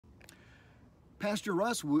Pastor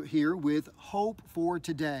Russ here with Hope for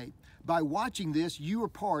Today. By watching this, you are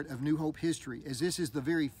part of New Hope history, as this is the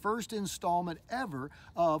very first installment ever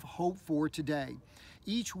of Hope for Today.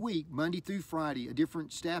 Each week, Monday through Friday, a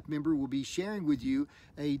different staff member will be sharing with you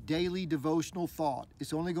a daily devotional thought.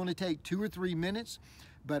 It's only going to take 2 or 3 minutes,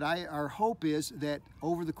 but our hope is that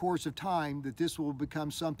over the course of time that this will become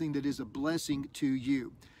something that is a blessing to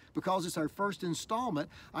you. Because it's our first installment,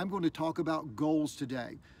 I'm going to talk about goals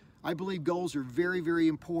today. I believe goals are very, very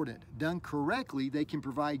important. Done correctly, they can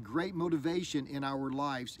provide great motivation in our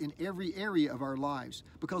lives, in every area of our lives,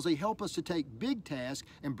 because they help us to take big tasks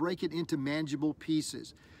and break it into manageable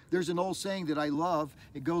pieces. There's an old saying that I love.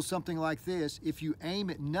 It goes something like this: if you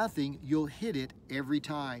aim at nothing, you'll hit it every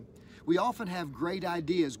time. We often have great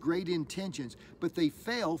ideas, great intentions, but they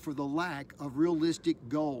fail for the lack of realistic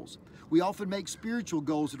goals. We often make spiritual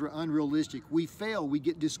goals that are unrealistic. We fail, we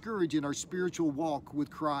get discouraged in our spiritual walk with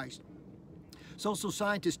Christ. Social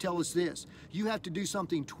scientists tell us this: you have to do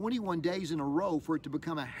something 21 days in a row for it to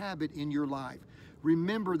become a habit in your life.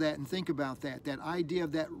 Remember that and think about that. That idea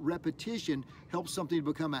of that repetition helps something to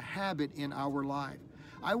become a habit in our life.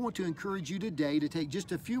 I want to encourage you today to take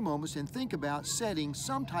just a few moments and think about setting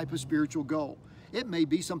some type of spiritual goal. It may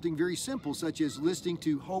be something very simple, such as listening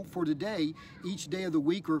to Hope for Today each day of the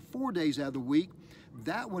week or 4 days out of the week.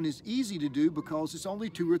 That one is easy to do because it's only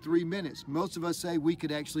 2 or 3 minutes. Most of us say we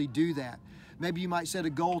could actually do that. Maybe you might set a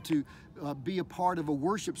goal to be a part of a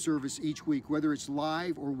worship service each week, whether it's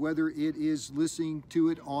live or whether it is listening to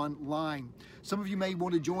it online. Some of you may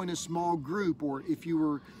want to join a small group, or if you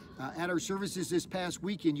were at our services this past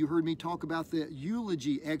weekend, you heard me talk about the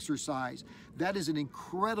eulogy exercise. That is an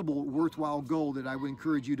incredible, worthwhile goal that I would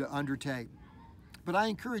encourage you to undertake. But I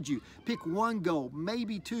encourage you, pick one goal,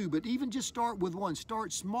 maybe 2, but even just start with one.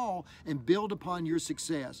 Start small and build upon your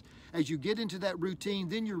success. As you get into that routine,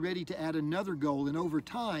 then you're ready to add another goal. And over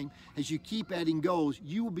time, as you keep adding goals,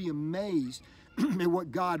 you will be amazed at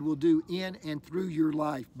what God will do in and through your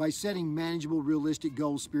life by setting manageable, realistic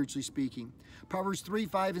goals, spiritually speaking. Proverbs 3,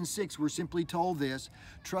 5, and 6, we're simply told this: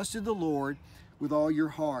 trust in the Lord with all your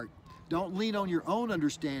heart. Don't lean on your own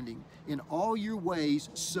understanding. In all your ways,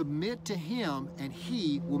 submit to Him, and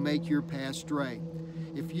He will make your path straight.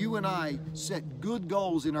 If you and I set good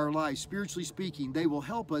goals in our lives, spiritually speaking, they will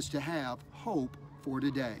help us to have hope for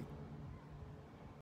today.